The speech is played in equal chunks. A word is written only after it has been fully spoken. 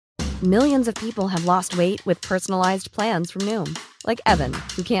Millions of people have lost weight with personalized plans from Noom. Like Evan,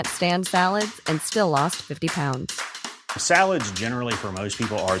 who can't stand salads and still lost 50 pounds. Salads generally for most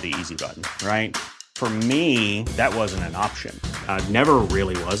people are the easy button, right? For me, that wasn't an option. I never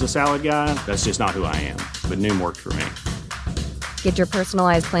really was a salad guy. That's just not who I am. But Noom worked for me. Get your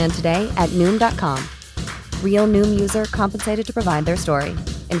personalized plan today at Noom.com. Real Noom user compensated to provide their story.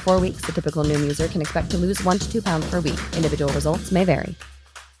 In 4 weeks, the typical Noom user can expect to lose 1 to 2 pounds per week. Individual results may vary.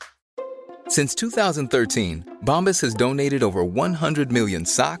 Since 2013, Bombas has donated over 100 million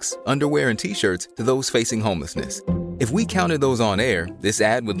socks, underwear, and T-shirts to those facing homelessness. If we counted those on air, this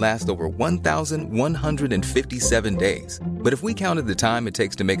ad would last over 1,157 days. But if we counted the time it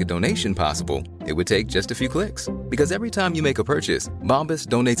takes to make a donation possible, it would take just a few clicks. Because every time you make a purchase, Bombas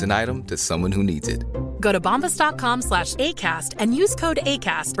donates an item to someone who needs it. Go to bombas.com/ACAST and use code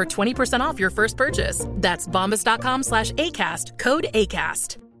ACAST for 20% off your first purchase. That's bombas.com/ACAST, code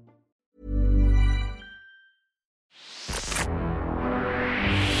ACAST.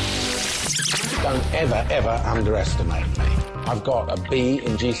 Don't ever underestimate me. I've got a B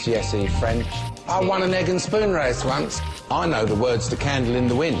in GCSE French. I won an egg and spoon race once. I know the words to Candle in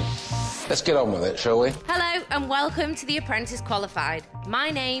the Wind. Let's get on with it, shall we? Hello and welcome to the Apprentice Qualified.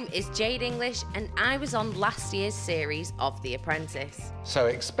 My name is Jade English and I was on last year's series of The Apprentice. So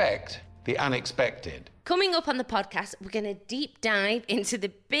expect the unexpected. Coming up on the podcast, we're going to deep dive into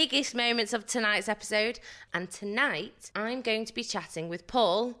the biggest moments of tonight's episode. And tonight, I'm going to be chatting with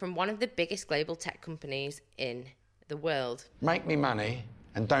Paul from one of the biggest global tech companies in the world. Make me money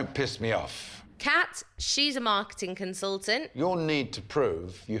and don't piss me off. Kat, she's a marketing consultant. You'll need to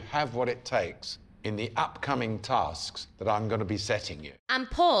prove you have what it takes in the upcoming tasks that I'm going to be setting you. And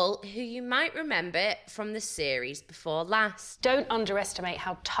Paul, who you might remember from the series before last. Don't underestimate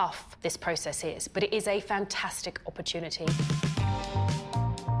how tough this process is, but it is a fantastic opportunity.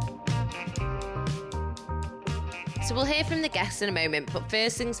 So we'll hear from the guests in a moment, but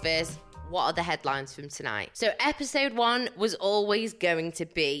first things first, what are the headlines from tonight? So episode 1 was always going to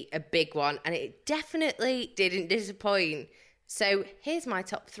be a big one, and it definitely didn't disappoint. So here's my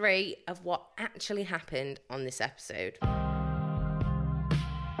top 3 of what actually happened on this episode.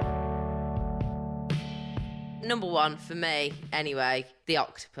 Number 1 for me, anyway, the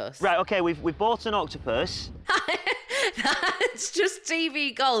octopus. Right, okay, we've bought an octopus. That's just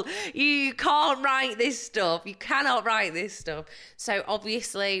TV gold. You can't write this stuff. You cannot write this stuff. So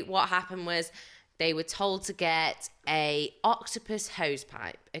obviously what happened was they were told to get a octopus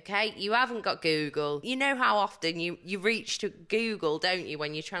hosepipe, okay? You haven't got Google. You know how often you reach to Google, don't you,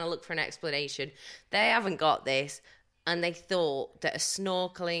 when you're trying to look for an explanation? They haven't got this, and they thought that a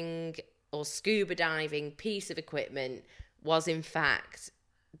snorkeling or scuba diving piece of equipment was, in fact,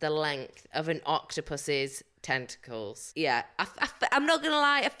 the length of an octopus's tentacles. Yeah, I'm not gonna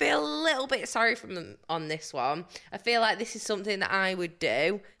lie, I feel a little bit sorry for them on this one. I feel like this is something that I would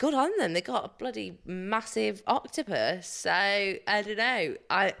do. Good on them, they got a bloody massive octopus. So I don't know,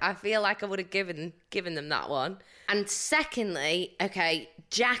 I feel like I would have given them that one. And secondly, okay,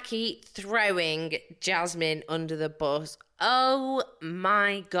 Jackie throwing Jasmine under the bus. Oh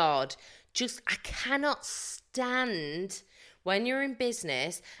my god, I cannot stand when you're in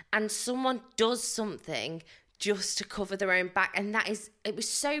business and someone does something just to cover their own back. And it was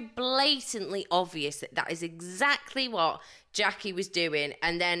so blatantly obvious that is exactly what Jackie was doing.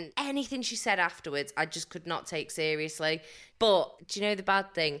 And then anything she said afterwards, I just could not take seriously. But do you know the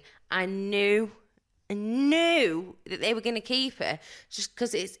bad thing? I knew that they were going to keep her just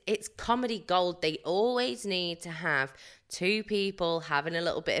because it's comedy gold. They always need to have 2 people having a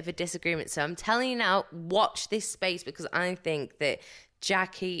little bit of a disagreement. So I'm telling you now, watch this space, because I think that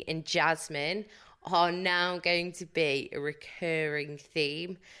Jackie and Jasmine are now going to be a recurring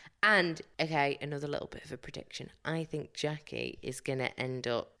theme. And, okay, another little bit of a prediction. I think Jackie is going to end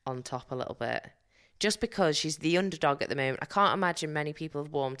up on top a little bit. Just because she's the underdog at the moment. I can't imagine many people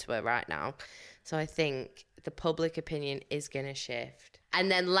have warmed to her right now. So I think the public opinion is going to shift.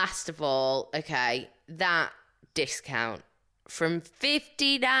 And then last of all, okay, that discount from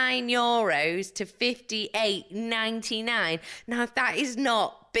 €59 to $58.99. Now, if that is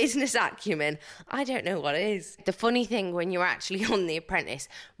not business acumen, I don't know what is. The funny thing when you're actually on The Apprentice,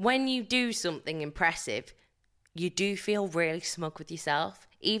 when you do something impressive, you do feel really smug with yourself,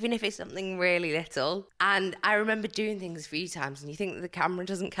 even if it's something really little. And I remember doing things a few times and you think that the camera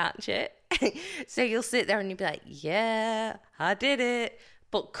doesn't catch it. So you'll sit there and you'll be like, yeah, I did it.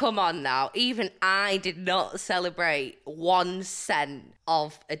 But come on now, even I did not celebrate 1 cent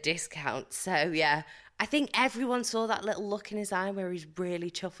of a discount. So yeah, I think everyone saw that little look in his eye where he's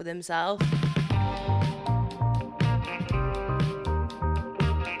really chuffed with himself.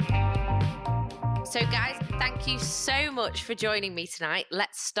 So, guys, thank you so much for joining me tonight.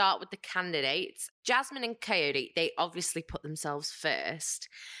 Let's start with the candidates. Jasmine and Coyote, they obviously put themselves first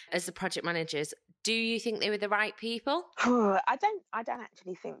as the project managers. Do you think they were the right people? I don't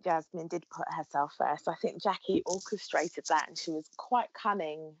actually think Jasmine did put herself first. I think Jackie orchestrated that, and she was quite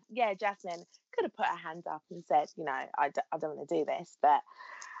cunning. Yeah, Jasmine could have put her hand up and said, you know, I don't want to do this, but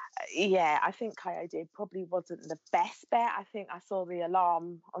yeah, I think Coyote probably wasn't the best bet. I think I saw the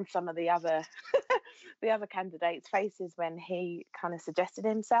alarm on some of the other candidates' faces when he kind of suggested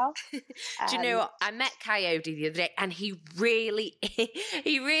himself. Do you know what? I met Coyote the other day, and he really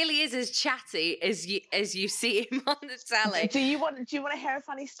is as chatty as you see him on the telly. Do you want to hear a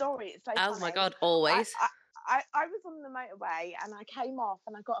funny story? It's so oh funny. my God, always. I was on the motorway and I came off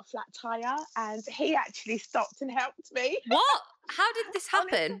and I got a flat tyre, and he actually stopped and helped me. What? How did this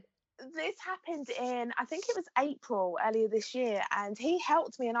happen? This happened in, I think it was April earlier this year, and he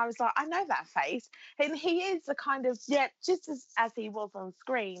helped me, and I was like, I know that face. And he is a kind of, just as he was on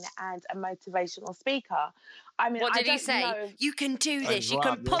screen, and a motivational speaker. I mean, what did he say? You can do this. You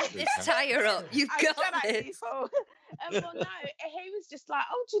can pump this tyre up. You've got this. Well, no, he was just like,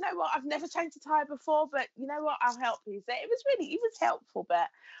 oh, do you know what? I've never changed a tyre before, but you know what? I'll help you. So he was helpful, but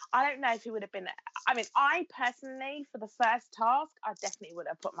I don't know if he would have been. I mean, I personally, for the first task, I definitely would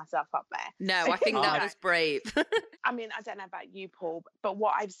have put myself up there. No, I think that was brave. I mean, I don't know about you, Paul, but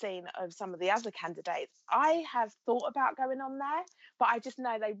what I've seen of some of the other candidates, I have thought about going on there, but I just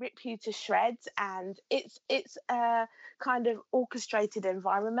know they rip you to shreds, and it's a kind of orchestrated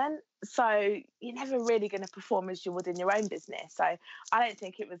environment. So you're never really going to perform as you would in your own business. So I don't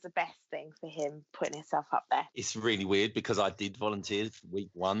think it was the best thing for him putting himself up there. It's really weird because I did volunteer for week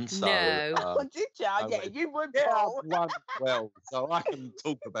one. So, no. Did you? Yeah, you would. Yeah, I've won well, so I can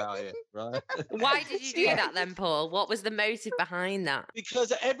talk about it, right? Why did you do that then, Paul? What was the motive behind that?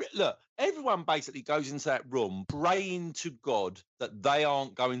 Because everyone basically goes into that room praying to God that they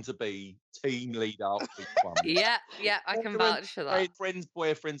aren't going to be team leader week one. Yeah, I can vouch for that. Friends,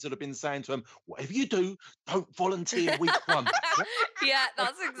 boyfriends that have been saying to them, whatever you do, don't volunteer week one. Yeah,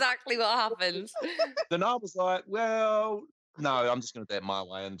 that's exactly what happens. Then I was like, well, no, I'm just going to do it my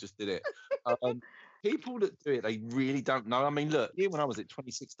way, and just did it. People that do it, they really don't know. I mean, look, here when I was at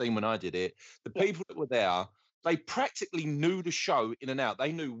 2016 when I did it, the people that were there, they practically knew the show in and out.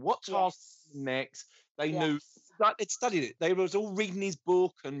 They knew what task next. They knew, like, they'd studied it. They was all reading his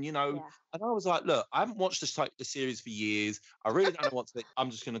book, and and I was like, look, I haven't watched the series for years. I really don't know what to think. I'm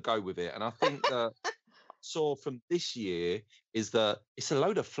just going to go with it. And I think that saw from this year is that it's a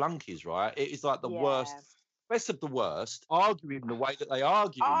load of flunkies, right? It is like the worst. Best of the worst, arguing the way that they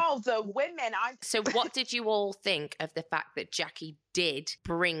argue. Oh, the women. So what did you all think of the fact that Jackie did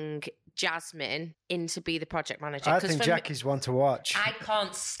bring Jasmine in to be the project manager? I think Jackie's one to watch. I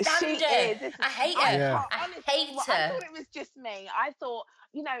can't stand her. I hate her. Yeah. I hate her. I thought it was just me. I thought,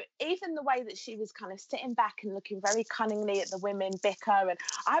 even the way that she was kind of sitting back and looking very cunningly at the women bicker, and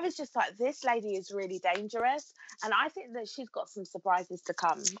I was just like, this lady is really dangerous, and I think that she's got some surprises to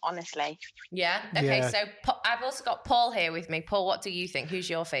come, honestly. Yeah? Okay, so I've also got Paul here with me. Paul, what do you think? Who's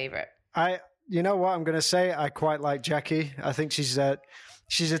your favourite? You know what I'm going to say? I quite like Jackie. I think she's a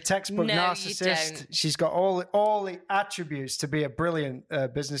textbook narcissist. She's got all the attributes to be a brilliant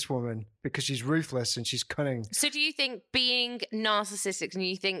businesswoman because she's ruthless and she's cunning. So do you think being narcissistic, and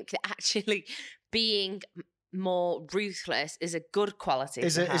you think that actually being more ruthless is a good quality?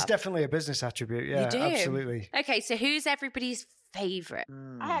 It's definitely a business attribute. Yeah, you do? Absolutely. Okay, so who's everybody's favourite?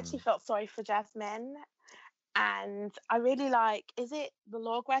 I actually felt sorry for Jasmine. And I really like, is it the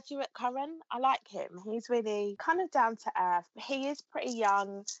law graduate, Curran? I like him. He's really kind of down to earth. He is pretty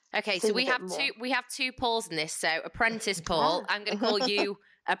young. Okay, so we have two Pauls in this. So Apprentice Paul, I'm going to call you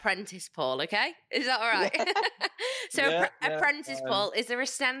Apprentice Paul, okay? Is that all right? So Apprentice Paul, is there a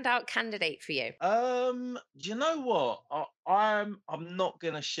standout candidate for you? Do you know what? I'm not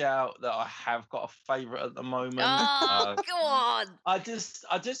going to shout that I have got a favourite at the moment. Oh, go on. I just,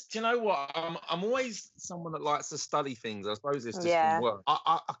 do you know what? I'm always someone that likes to study things. I suppose it's just from work.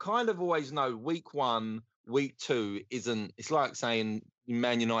 I kind of always know week one, week two it's like saying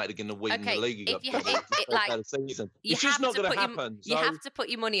Man United are going to win the league. It's just not going to happen. You have to put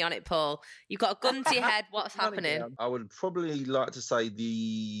your money on it, Paul. You've got a gun to your head. What's happening? I would probably like to say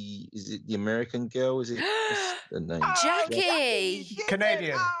is it the American girl? Is it the name? Jackie.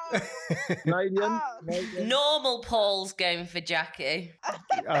 Canadian. Canadian. Normal Paul's going for Jackie.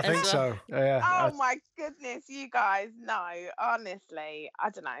 I think so. Yeah. Oh my goodness, you guys. No, honestly, I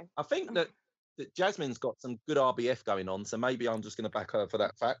don't know. I think that that Jasmine's got some good RBF going on, so maybe I'm just going to back her for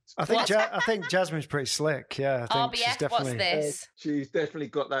that fact. I think Jasmine's pretty slick. Yeah, I think RBF, she's definitely. what's this? She's definitely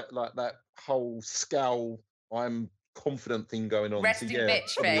got that whole scowl. I'm confident thing going on. Resting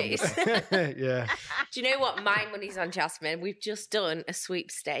bitch face. Yeah. Do you know what? My money's on Jasmine. We've just done a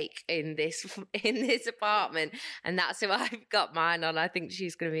sweepstake in this apartment, and that's who I've got mine on. I think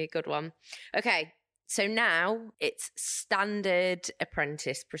she's going to be a good one. Okay. So now it's standard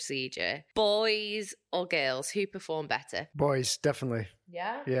apprentice procedure. Boys or girls, who perform better? Boys, definitely.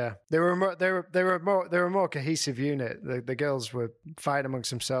 Yeah. Yeah, they were a more cohesive unit. The girls were fighting amongst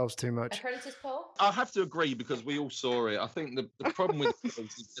themselves too much. Apprentice Paul? I have to agree because we all saw it. I think the problem with the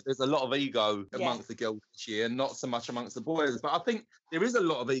girls is that there's a lot of ego amongst the girls this year, and not so much amongst the boys. But I think there is a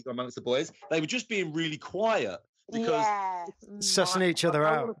lot of ego amongst the boys. They were just being really quiet because sussing each other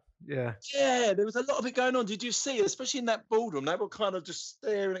out. Yeah, there was a lot of it going on. Did you see, especially in that ballroom, they were kind of just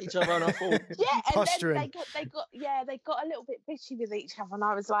staring at each other, and I thought, and posturing. then they got a little bit bitchy with each other, and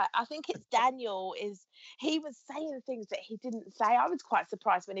I was like, I think it's Daniel. He was saying things that he didn't say. I was quite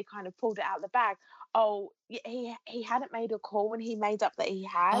surprised when he kind of pulled it out of the bag. Oh, he hadn't made a call when he made up that he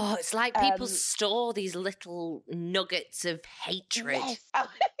had. Oh, it's like people store these little nuggets of hatred. Yes,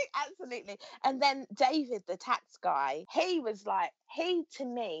 absolutely. And then David, the tax guy, he to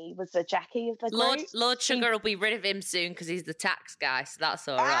me was the Jackie of the group. Lord Sugar will be rid of him soon because he's the tax guy, so that's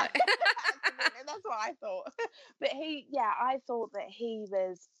all right. Absolutely, that's what I thought. But I thought that he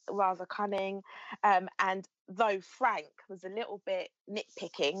was rather cunning. And though Frank was a little bit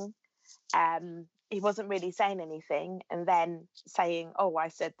nitpicking, he wasn't really saying anything and then saying, oh, I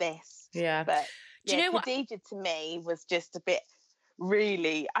said this. Yeah. But do you know Khadija to me was just a bit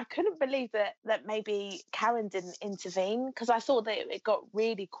really, I couldn't believe that maybe Karen didn't intervene, because I thought that it got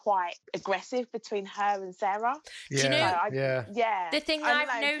really quite aggressive between her and Sarah. Do you know? Yeah. The thing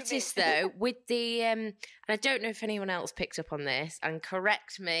I've noticed though with the, and I don't know if anyone else picked up on this, and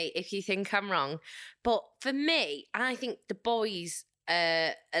correct me if you think I'm wrong, but for me, I think the boys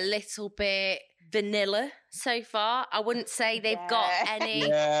are a little bit vanilla so far. I wouldn't say they've got any.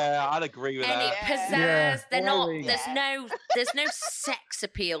 Yeah, I'd agree with any that. pizzazz. Yeah. They're not. There's no sex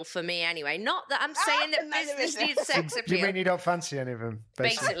appeal for me anyway. Not that I'm saying that business needs sex appeal. You mean you don't fancy any of them?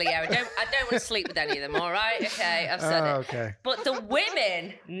 Basically, yeah. I don't want to sleep with any of them. All right, okay, I've said it. Okay. But the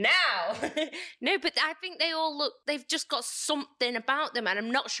women now, no. But I think they all look. They've just got something about them, and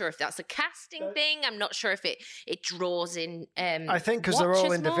I'm not sure if that's a casting thing. I'm not sure if it draws in. I think because they're all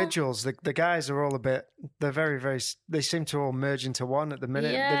watchers individuals. The guys are all a bit. They're very, very. They seem to all merge into one at the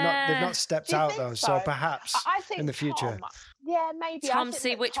minute. Yeah. They've not stepped out though. So perhaps I think in the future. Tom, maybe. Tom,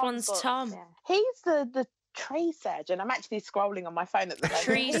 see which one's Tom. Yeah. He's the tree surgeon. I'm actually scrolling on my phone at the moment.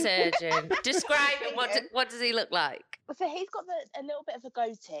 Tree surgeon. Describe him. What does he look like? So he's got a little bit of a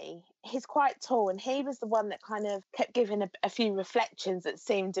goatee. He's quite tall, and he was the one that kind of kept giving a few reflections that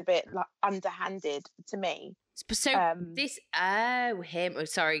seemed a bit like underhanded to me. So him. Oh,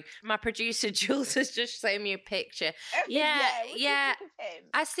 sorry, my producer Jules has just shown me a picture. Yeah.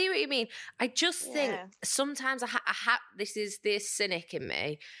 I see what you mean. I just think sometimes I have. This is the cynic in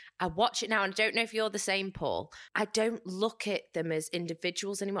me. I watch it now, and I don't know if you're the same, Paul. I don't look at them as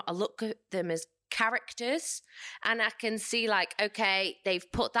individuals anymore. I look at them as characters, and I can see like, okay, they've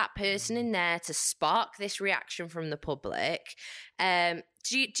put that person in there to spark this reaction from the public.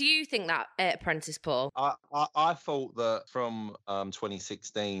 Do you think that, Apprentice Paul? I thought that from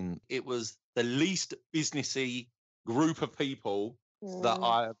 2016, it was the least businessy group of people that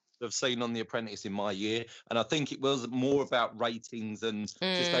I have seen on The Apprentice in my year, and I think it was more about ratings and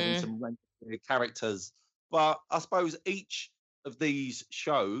just having some characters. But I suppose each of these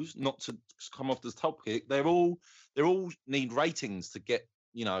shows, not to come off this topic, they all need ratings to get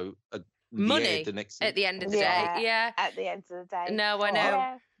money at the end of the day. Yeah, at the end of the day. No, I know.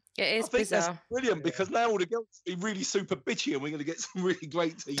 Yeah. It is bizarre. That's brilliant, because now all the girls be really super bitchy, and we're going to get some really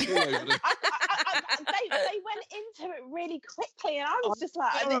great TV over them. They went into it really quickly, and I was just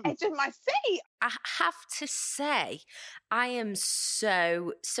like at the edge of my seat. I have to say, I am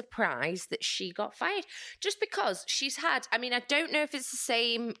so surprised that she got fired. Just because she's had, I mean, I don't know if it's the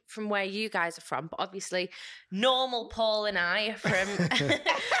same from where you guys are from, but obviously normal Paul and I are from...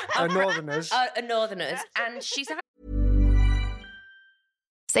 are Northerners. Northerners. And she's had...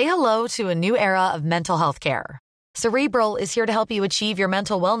 Say hello to a new era of mental health care. Cerebral is here to help you achieve your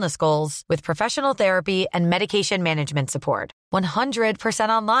mental wellness goals with professional therapy and medication management support. 100%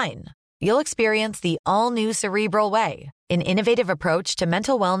 online. You'll experience the all-new Cerebral Way, an innovative approach to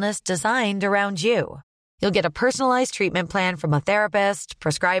mental wellness designed around you. You'll get a personalized treatment plan from a therapist,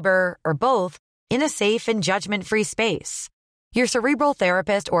 prescriber, or both in a safe and judgment-free space. Your Cerebral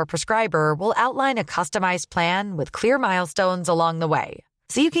therapist or prescriber will outline a customized plan with clear milestones along the way,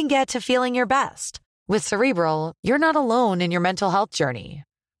 so you can get to feeling your best. With Cerebral, you're not alone in your mental health journey.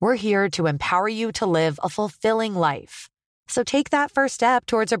 We're here to empower you to live a fulfilling life. So take that first step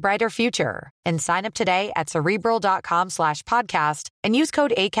towards a brighter future and sign up today at Cerebral.com/podcast and use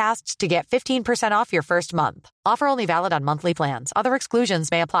code ACAST to get 15% off your first month. Offer only valid on monthly plans. Other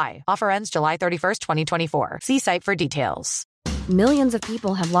exclusions may apply. Offer ends July 31st, 2024. See site for details. Millions of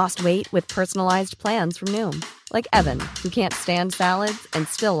people have lost weight with personalized plans from Noom. Like Evan, who can't stand salads and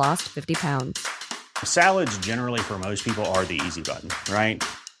still lost 50 pounds. Salads generally for most people are the easy button, right?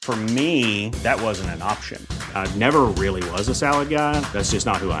 For me, that wasn't an option. I never really was a salad guy. That's just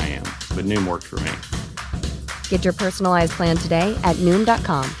not who I am. But Noom worked for me. Get your personalized plan today at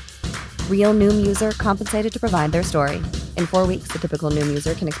Noom.com. Real Noom user compensated to provide their story. In 4 weeks, the typical Noom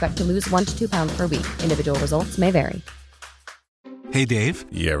user can expect to lose 1 to 2 pounds per week. Individual results may vary. Hey, Dave.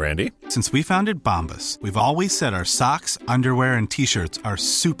 Yeah, Randy. Since we founded Bombas, we've always said our socks, underwear, and T-shirts are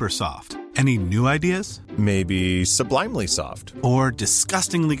super soft. Any new ideas? Maybe sublimely soft. Or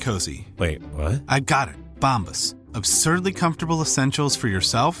disgustingly cozy. Wait, what? I got it. Bombas. Absurdly comfortable essentials for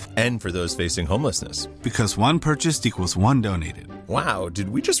yourself and for those facing homelessness. Because one purchased equals one donated. Wow, did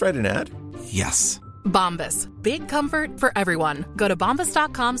we just write an ad? Yes. Bombas. Big comfort for everyone. Go to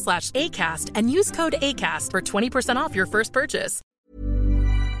bombas.com/ACAST and use code ACAST for 20% off your first purchase.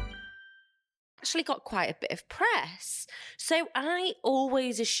 Actually got quite a bit of press. So I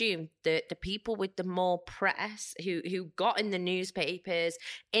always assumed that the people with the more press, who got in the newspapers,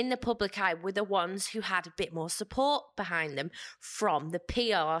 in the public eye, were the ones who had a bit more support behind them from the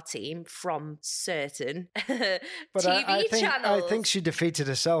PR team, from certain TV channels. I think she defeated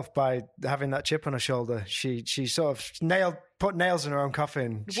herself by having that chip on her shoulder. She sort of put nails in her own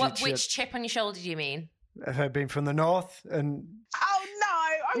coffin. Which chip on your shoulder do you mean? Have I been from the north and... Oh, no.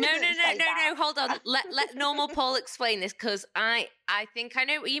 No, hold on. Let normal Paul explain this, because I think I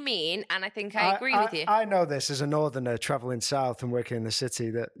know what you mean, and I think I agree with you. I know this as a northerner travelling south and working in the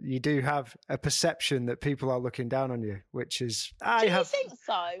city, that you do have a perception that people are looking down on you, which is... Do you think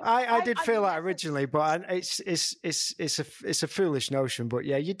so? I did feel that originally, but it's a foolish notion. But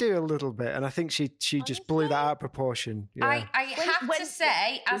yeah, you do a little bit, and I think she just blew that out of proportion. Yeah. I have to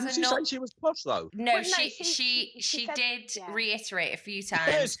say, as Didn't she say she was posh though? No, she did reiterate a few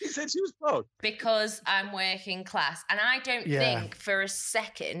times. Yes, she said she was posh. Because I'm working class, and I don't think for a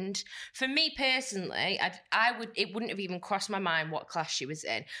second, for me personally, it wouldn't have even crossed my mind what class she was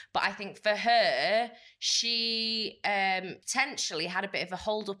in. But I think for her, she potentially had a bit of a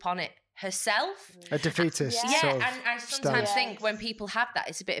hold up on it herself. A defeatist. Yeah, and I sometimes think when people have that,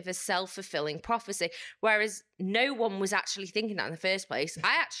 it's a bit of a self-fulfilling prophecy, whereas no one was actually thinking that in the first place.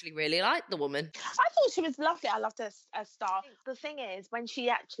 I actually really liked the woman. I thought she was lovely. I loved her star. The thing is, when she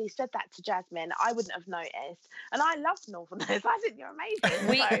actually said that to Jasmine, I wouldn't have noticed. And I love Northerners. I think you're amazing.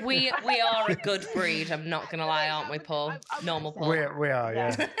 We are a good breed, I'm not going to lie, aren't we, Paul? Normal Paul. We are,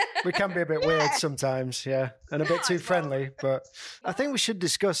 yeah. We can be a bit weird sometimes, yeah. And a bit too friendly, but I think we should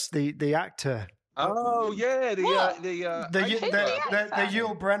discuss the actor. Oh yeah, the Yul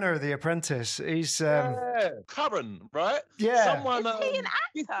Brynner, the Apprentice. He's Curran, right? Yeah, someone. Is he an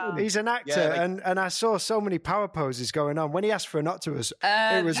actor? He's an actor, and I saw so many power poses going on when he asked for an octopus.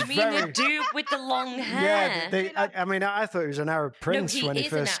 It was the dude with the long hair. Yeah, I thought he was an Arab prince when he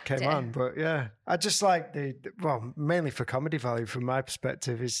first came on, but yeah, I just like mainly for comedy value from my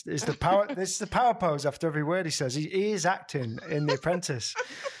perspective is the power. It's the power pose after every word he says. He is acting in The Apprentice.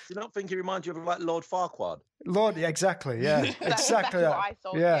 Do you not think he reminds you of like Lord Farquaad? Lord, exactly, yeah. Exactly what I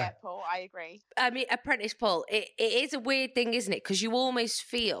thought, yeah, Paul, I agree. I mean, Apprentice Paul, it is a weird thing, isn't it? Because you almost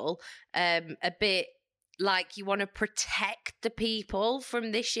feel a bit like you want to protect the people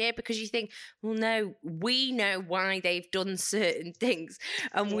from this year, because you think, well, no, we know why they've done certain things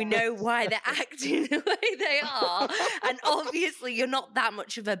and we know why they're acting the way they are. And obviously you're not that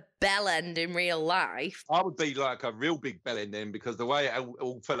much of a bellend in real life. I would be like a real big bellend then, because the way it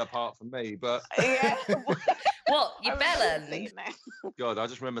all fell apart for me, but... Yeah. What, your bellend? God, I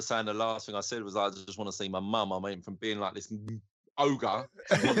just remember saying the last thing I said was, I just want to see my mum. I mean, from being like this ogre.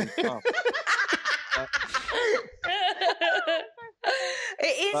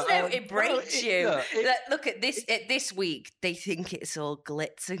 It is though. It breaks you. Look at this. This week, they think it's all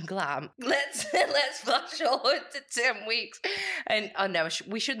glitz and glam. Let's flash forward to 10 weeks, and oh no,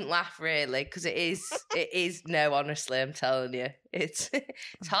 we shouldn't laugh really, because it is. No, honestly, I'm telling you, it's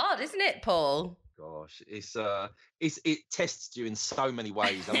hard, isn't it, Paul? Gosh, it tests you in so many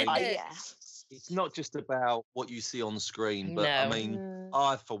ways. I mean, it's not just about what you see on screen, but I mean,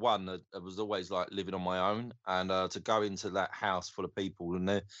 I, for one, I was always like living on my own, and to go into that house full of people, and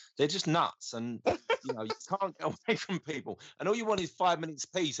they're just nuts, and you know, you can't get away from people, and all you want is 5 minutes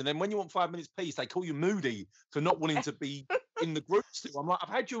peace, and then when you want 5 minutes peace, they call you moody for not wanting to be in the group still. I'm like, I've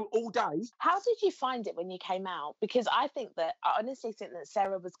had you all day. How did you find it when you came out? Because I honestly think that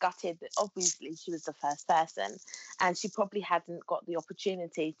Sarah was gutted that obviously she was the first person, and she probably hadn't got the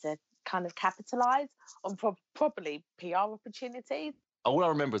opportunity to kind of capitalise on probably PR opportunities. All I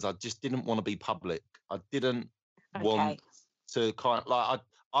remember is I just didn't want to be public. I didn't want to kind of like,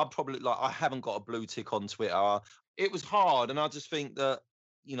 I probably, like, I haven't got a blue tick on Twitter. It was hard. And I just think that,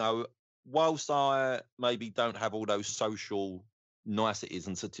 you know, whilst I maybe don't have all those social niceties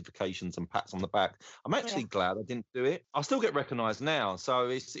and certifications and pats on the back, I'm actually glad I didn't do it. I still get recognised now, so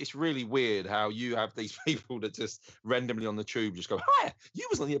it's really weird how you have these people that just randomly on the tube just go, "Hi, you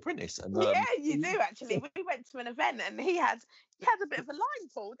was on The Apprentice." And yeah, you do actually. We went to an event and you had a bit of a line,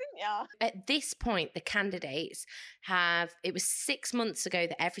 Paul, didn't you? At this point, the candidates it was 6 months ago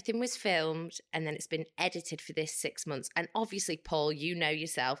that everything was filmed, and then it's been edited for this 6 months. And obviously, Paul, you know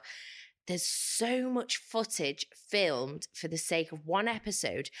yourself, there's so much footage filmed for the sake of one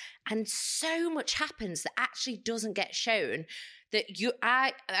episode, and so much happens that actually doesn't get shown. That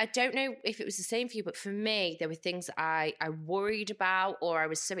I don't know if it was the same for you, but for me, there were things that I worried about, or I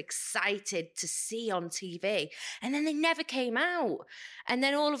was so excited to see on TV, and then they never came out. And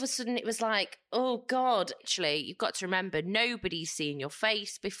then all of a sudden it was like, oh God, actually, you've got to remember, nobody's seen your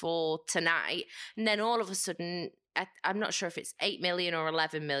face before tonight. And then all of a sudden, I'm not sure if it's 8 million or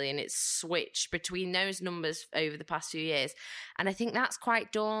 11 million. It's switched between those numbers over the past few years. And I think that's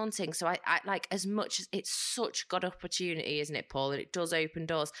quite daunting. So I like, as much as it's such a good opportunity, isn't it, Paul? And it does open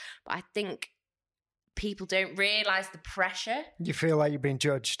doors. But I think people don't realise the pressure. You feel like you're being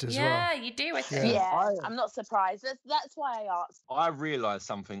judged as well. Yeah, you do, I think. Yeah, I'm not surprised. That's why I asked. I realised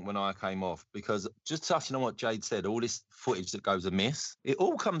something when I came off, because just touching on what Jade said, all this footage that goes amiss, it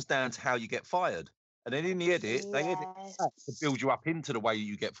all comes down to how you get fired. And then in the edit, they edit to build you up into the way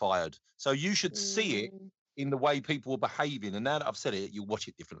you get fired. So you should see it in the way people are behaving. And now that I've said it, you'll watch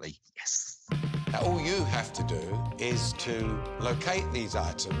it differently. Yes. Now, all you have to do is to locate these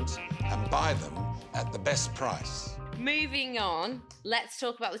items and buy them at the best price. Moving on, let's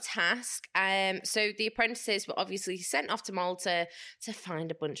talk about the task. So the apprentices were obviously sent off to Malta to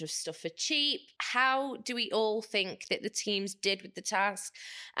find a bunch of stuff for cheap. How do we all think that the teams did with the task?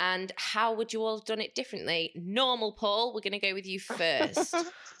 And how would you all have done it differently? Normal, Paul, we're going to go with you first.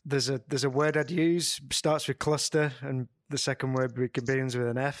 There's a word I'd use, starts with cluster, and the second word begins with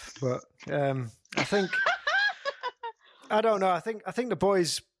an F. But I think, I don't know, I think the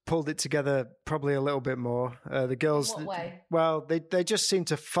boys pulled it together probably a little bit more. The girls, in what way? Well, they just seemed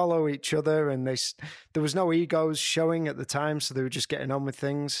to follow each other, and there was no egos showing at the time, so they were just getting on with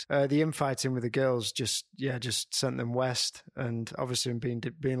things. The infighting with the girls just sent them west, and obviously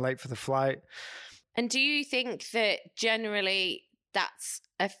being late for the flight. And do you think that generally that's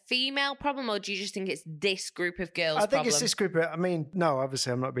a female problem, or do you just think it's this group of girls' problem? I think it's this group. I mean, no,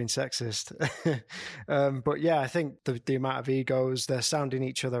 obviously I'm not being sexist. But yeah, I think the amount of egos, they're sounding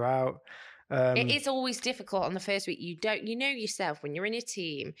each other out. It is always difficult on the first week. You know yourself, when you're in a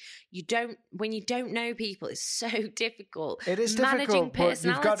team, when you don't know people, it's so difficult. It is managing difficult, but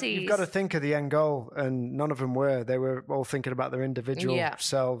personalities. you've got to think of the end goal, and none of them were. They were all thinking about their individual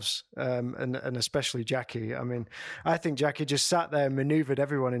selves, and especially Jackie. I mean, I think Jackie just sat there and manoeuvred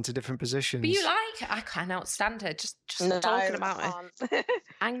everyone into different positions. But I cannot stand her. Just talking about her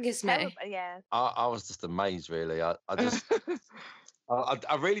angers me. Yeah, I was just amazed, really. I just.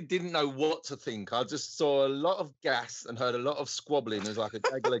 I really didn't know what to think. I just saw a lot of gas and heard a lot of squabbling as like a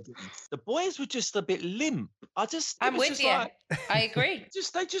gaggle again. The boys were just a bit limp. I'm with you. I agree.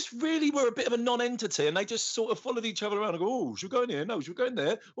 They just really were a bit of a non-entity, and they just sort of followed each other around and go, "Oh, should we go in here? No, should we go in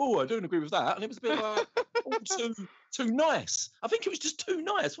there? Oh, I don't agree with that." And it was a bit like too nice. I think it was just too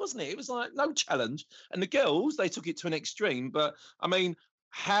nice, wasn't it? It was like no challenge. And the girls, they took it to an extreme. But I mean,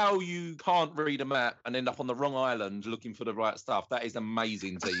 how you can't read a map and end up on the wrong island looking for the right stuff, that is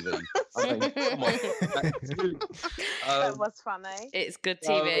amazing TV. I mean, come on. That was funny. It's good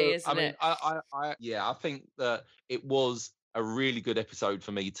TV, isn't it? I think that it was a really good episode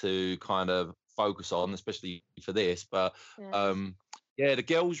for me to kind of focus on, especially for this. But the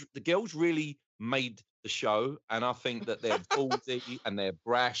girls really made the show, and I think that they're ballsy and they're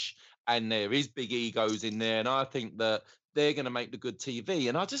brash, and there is big egos in there, and I think that they're going to make the good TV.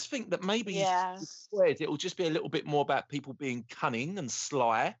 And I just think that maybe it will just be a little bit more about people being cunning and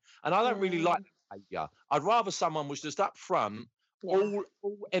sly. And I don't really like that behaviour. I'd rather someone was just up front, all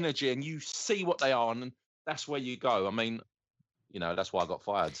energy, and you see what they are, and that's where you go. I mean, that's why I got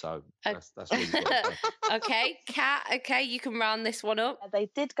fired. So that's where you go. Okay, Kat. Okay, you can round this one up. They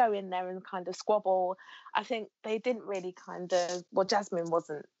did go in there and kind of squabble. I think they didn't really Jasmine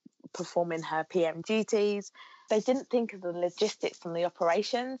wasn't performing her PM duties. They didn't think of the logistics and the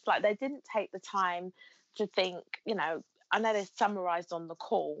operations. Like, they didn't take the time to think, I know they summarised on the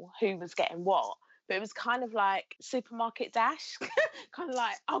call who was getting what, but it was kind of like supermarket dash, kind of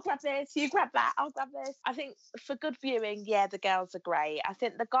like, I'll grab this, you grab that, I'll grab this. I think for good viewing, the girls are great. I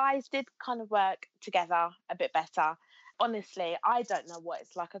think the guys did kind of work together a bit better. Honestly, I don't know what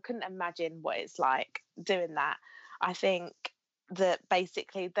it's like. I couldn't imagine what it's like doing that. I think that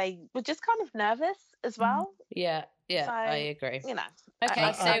basically they were just kind of nervous as well. Yeah, so, I agree.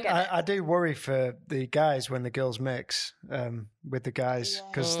 Okay, so I do worry for the guys when the girls mix with the guys,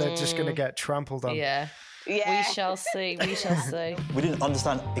 because they're just going to get trampled on. Yeah. We shall see. We didn't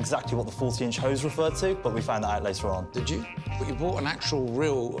understand exactly what the 40-inch hose referred to, but we found that out later on. Did you? But you bought an actual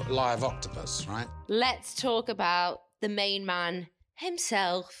real live octopus, right? Let's talk about the main man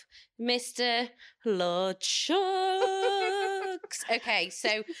himself, Mr. Lord Shucks. Okay,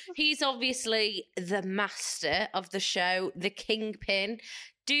 so he's obviously the master of the show, the kingpin.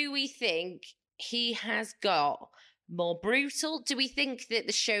 Do we think he has got more brutal? Do we think that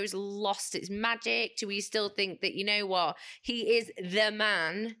the show's lost its magic? Do we still think that, he is the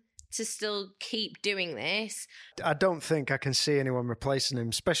man to still keep doing this? I don't think I can see anyone replacing him,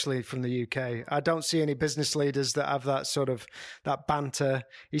 especially from the UK. I don't see any business leaders that have that sort of, that banter.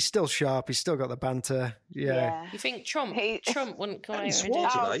 He's still sharp. He's still got the banter. Yeah. You think Trump wouldn't come out?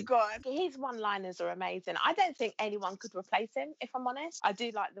 Oh, God. His one-liners are amazing. I don't think anyone could replace him, if I'm honest. I do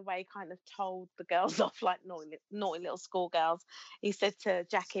like the way he kind of told the girls off like naughty little schoolgirls. He said to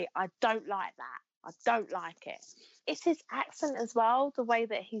Jackie, I don't like that. I don't like it. It's his accent as well, the way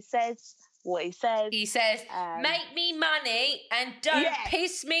that he says what he says. He says, make me money and don't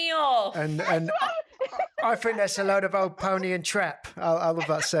piss me off. And I think that's a load of old pony and trap. I love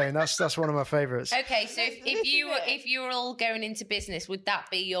that saying. That's one of my favourites. Okay, so if you were all going into business, would that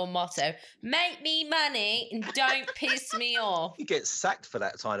be your motto? Make me money and don't piss me off. You get sacked for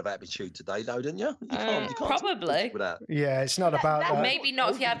that kind of attitude today, though, didn't you? You can't probably. Yeah, it's not about that. Maybe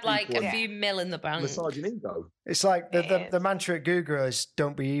not if you had like a few mil in the bank. Misogynismo. It's like the mantra at Google is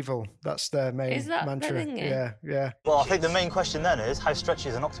 "Don't be evil." That's their main mantra. Yeah. Well, I think the main question then is, how stretchy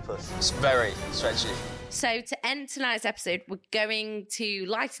is an octopus? It's very stretchy. So to end tonight's episode, we're going to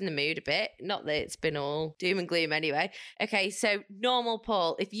lighten the mood a bit. Not that it's been all doom and gloom anyway. Okay, so normal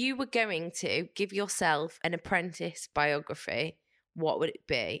Paul, if you were going to give yourself an apprentice biography, what would it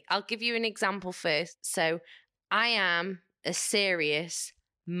be? I'll give you an example first. So I Am a Serious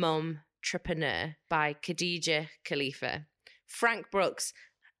Mum-Trepreneur by Khadija Khalifa. Frank Brooks,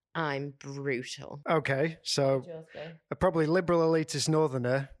 I'm brutal. Okay, so a probably liberal elitist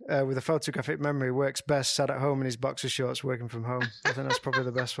northerner with a photographic memory works best sat at home in his boxer shorts working from home. I think that's probably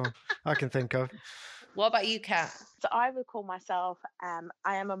the best one I can think of. What about you, Kat? So I would call myself,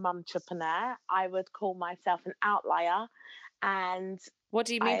 I am a mum-trepreneur. I would call myself an outlier. And what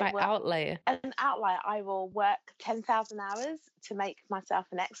do you mean by outlier? An outlier, I will work 10,000 hours to make myself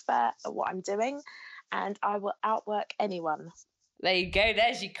an expert at what I'm doing, and I will outwork anyone. There you go.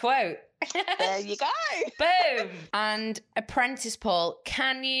 There's your quote. There you go. Boom. And Apprentice Paul,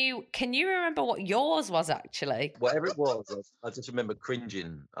 can you remember what yours was actually? Whatever it was, I just remember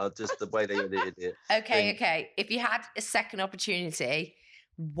cringing. Just the way they edited it. Okay. If you had a second opportunity,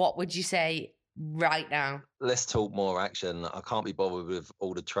 what would you say right now? Let's talk more action. I can't be bothered with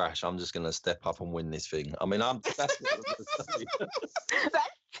all the trash. I'm just going to step up and win this thing. I mean, that's what I'm going to say. That's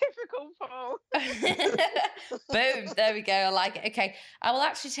typical Paul. Boom. There we go. I like it. Okay. I will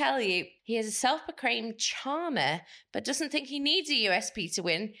actually tell you, he is a self-proclaimed charmer, but doesn't think he needs a USP to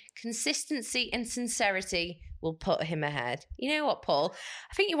win. Consistency and sincerity will put him ahead. You know what, Paul?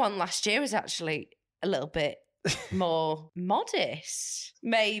 I think your one last year was actually a little bit more modest,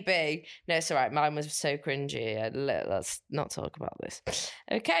 maybe. No, it's all right. Mine was so cringy. Let's not talk about this.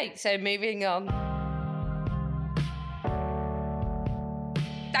 Okay, so moving on.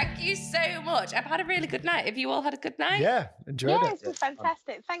 Thank you so much. I've had a really good night. Have you all had a good night? Yeah, enjoyed it. Yeah, it's been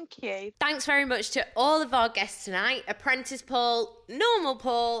fantastic. Thank you. Thanks very much to all of our guests tonight. Apprentice Paul, Normal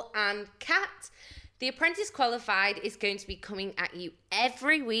Paul and Kat. The Apprentice Qualified is going to be coming at you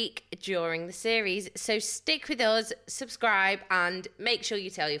every week during the series, so stick with us, subscribe, and make sure you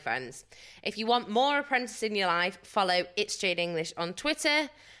tell your friends. If you want more Apprentice in your life, follow It's Straight English on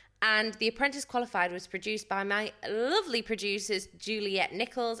Twitter. And The Apprentice Qualified was produced by my lovely producers, Juliet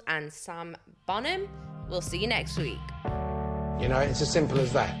Nichols and Sam Bonham. We'll see you next week. You know, it's as simple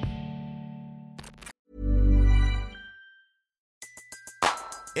as that.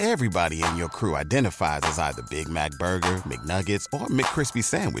 Everybody in your crew identifies as either Big Mac Burger, McNuggets, or McCrispy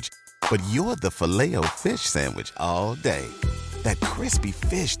Sandwich. But you're the Filet-O-Fish Sandwich all day. That crispy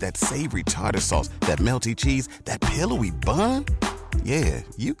fish, that savory tartar sauce, that melty cheese, that pillowy bun. Yeah,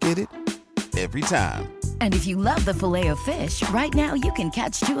 you get it. Every time. And if you love the Filet-O-Fish, right now you can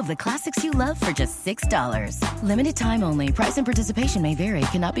catch 2 of the classics you love for just $6. Limited time only. Price and participation may vary.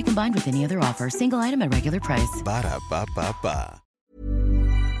 Cannot be combined with any other offer. Single item at regular price. Ba-da-ba-ba-ba.